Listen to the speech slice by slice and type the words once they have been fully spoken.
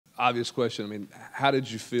obvious question. I mean, how did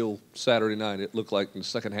you feel Saturday night? It looked like in the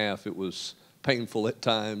second half it was painful at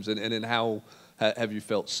times. And then how have you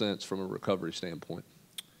felt since from a recovery standpoint?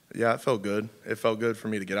 Yeah, it felt good. It felt good for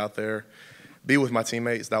me to get out there, be with my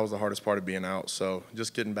teammates. That was the hardest part of being out. So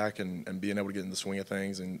just getting back and being able to get in the swing of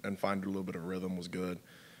things and find a little bit of rhythm was good.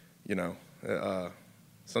 You know,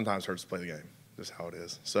 sometimes hurts to play the game, just how it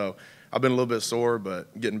is. So I've been a little bit sore,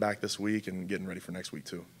 but getting back this week and getting ready for next week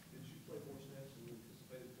too. Did you play more snaps than you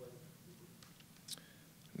anticipated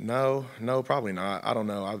playing? No, probably not. I don't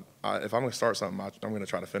know. If I'm going to start something, I'm going to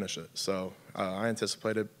try to finish it. So I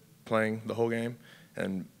anticipated playing the whole game,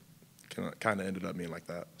 and kind of ended up being like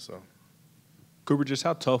that. So, Cooper, just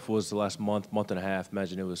how tough was the last month and a half?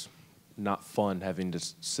 Imagine it was not fun having to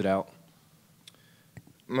sit out.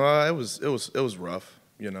 It was rough.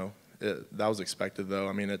 You know, that was expected though.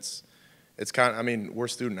 I mean, it's kind of. I mean, we're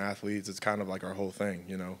student athletes. It's kind of like our whole thing.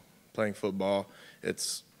 You know, playing football.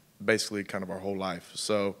 It's basically kind of our whole life.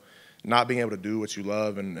 So, not being able to do what you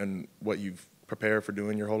love and what you've prepared for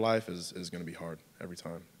doing your whole life is going to be hard every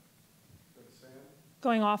time.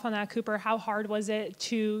 Going off on that, Cooper, how hard was it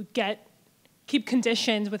to keep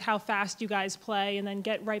conditioned with how fast you guys play and then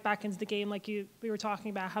get right back into the game like we were talking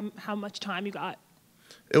about, how much time you got?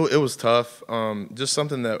 It was tough. Just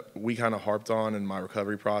something that we kind of harped on in my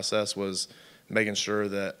recovery process was making sure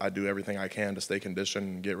that I do everything I can to stay conditioned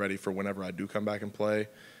and get ready for whenever I do come back and play,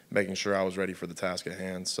 making sure I was ready for the task at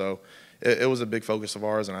hand. So it was a big focus of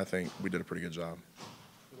ours, and I think we did a pretty good job.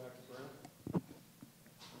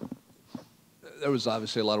 There was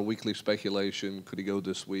obviously a lot of weekly speculation. Could he go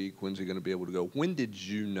this week? When's he going to be able to go? When did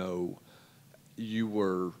you know you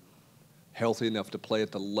were healthy enough to play at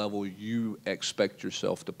the level you expect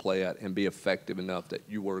yourself to play at and be effective enough that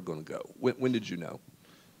you were going to go? When did you know?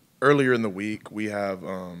 Earlier in the week, we have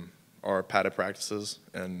our padded practices,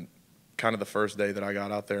 and kind of the first day that I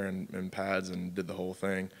got out there in pads and did the whole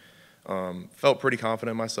thing, felt pretty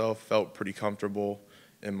confident in myself, felt pretty comfortable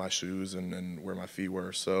in my shoes and where my feet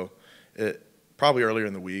were. So probably earlier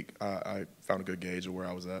in the week, I found a good gauge of where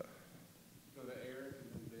I was at. Go to Eric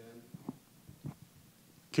and then Ben.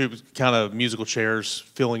 Coop, kind of musical chairs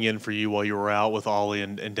filling in for you while you were out with Ollie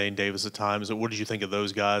and Dane Davis at times. What did you think of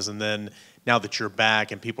those guys? And then now that you're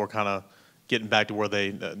back and people are kind of getting back to where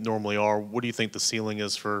they normally are, what do you think the ceiling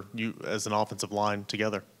is for you as an offensive line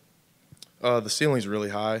together? The ceiling's really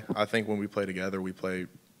high. I think when we play together, we play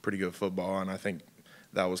pretty good football, and I think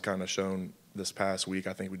that was kind of shown this past week.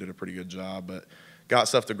 I think we did a pretty good job, but got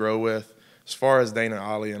stuff to grow with. As far as Dane and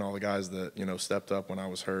Ollie and all the guys that, you know, stepped up when I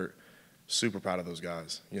was hurt, super proud of those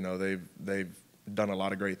guys. You know, they've done a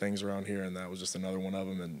lot of great things around here, and that was just another one of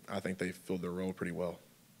them, and I think they filled their role pretty well.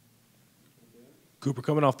 Cooper,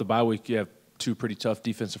 coming off the bye week, you have two pretty tough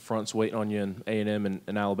defensive fronts waiting on you in A&M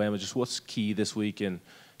and Alabama. Just what's key this week and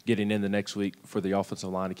getting in the next week for the offensive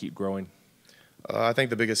line to keep growing? I think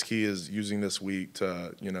the biggest key is using this week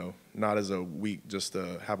to, you know, not as a week just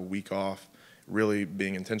to have a week off, really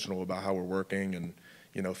being intentional about how we're working and,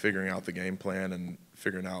 you know, figuring out the game plan and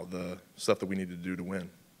figuring out the stuff that we need to do to win.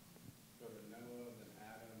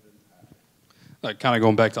 Like kind of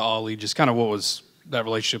going back to Ollie, just kind of what was that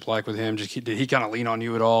relationship like with him? Just did he kind of lean on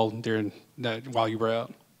you at all during that while you were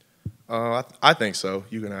out? I think so.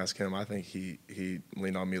 You can ask him. I think he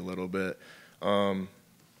leaned on me a little bit.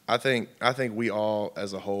 I think we all,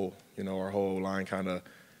 as a whole, you know, our whole line kind of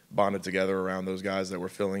bonded together around those guys that were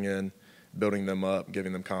filling in, building them up,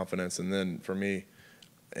 giving them confidence. And then for me,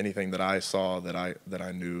 anything that I saw that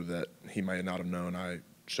I knew that he might not have known, I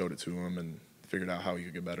showed it to him and figured out how he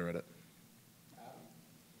could get better at it.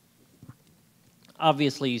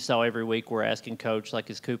 Obviously, you saw every week we're asking Coach,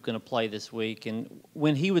 like, is Coop going to play this week? And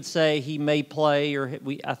when he would say he may play or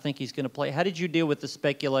I think he's going to play, how did you deal with the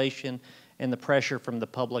speculation and the pressure from the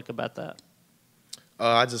public about that?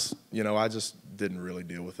 I just didn't really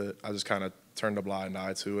deal with it. I just kind of turned a blind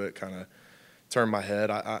eye to it, kind of turned my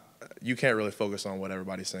head. You can't really focus on what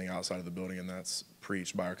everybody's saying outside of the building, and that's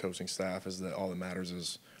preached by our coaching staff, is that all that matters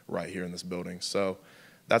is right here in this building. So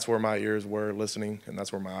that's where my ears were listening, and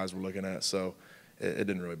that's where my eyes were looking at. So it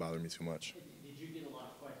didn't really bother me too much. Did you get a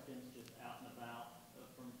lot of questions just out and about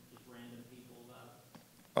from just random people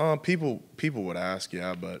about it? People would ask,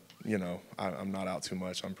 yeah, but, you know, I'm not out too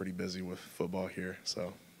much. I'm pretty busy with football here,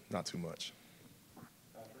 so not too much.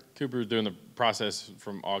 Cooper, during the process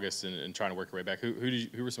from August and trying to work your way back,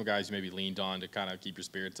 who were some guys you maybe leaned on to kind of keep your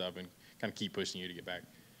spirits up and kind of keep pushing you to get back?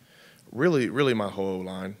 Really my whole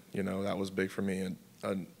line, you know, that was big for me.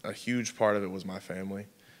 And a huge part of it was my family.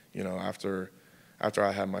 You know, after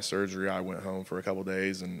I had my surgery, I went home for a couple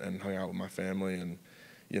days and hung out with my family, and,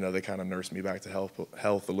 you know, they kind of nursed me back to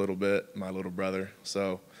health a little bit, my little brother.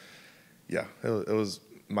 So Yeah, it was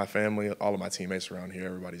my family, all of my teammates around here.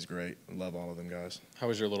 Everybody's great. I love all of them guys. How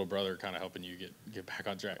was your little brother kind of helping you get back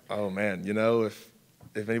on track? Oh man, you know, if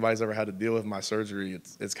anybody's ever had to deal with my surgery,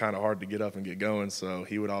 it's kind of hard to get up and get going. So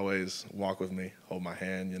he would always walk with me, hold my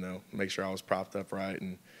hand, you know, make sure I was propped up right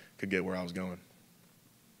and could get where I was going.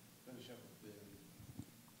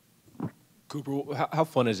 Cooper, how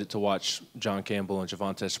fun is it to watch John Campbell and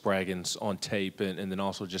Javonte Spraggins on tape and then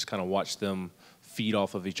also just kind of watch them feed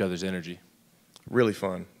off of each other's energy? Really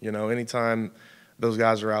fun. You know, anytime those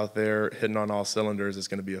guys are out there hitting on all cylinders, it's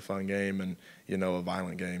going to be a fun game and, you know, a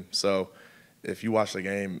violent game. So if you watch the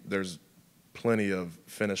game, there's plenty of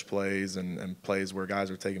finished plays and plays where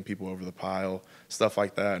guys are taking people over the pile, stuff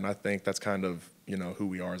like that. And I think that's kind of, you know, who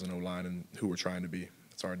we are as an O-line and who we're trying to be.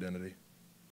 It's our identity.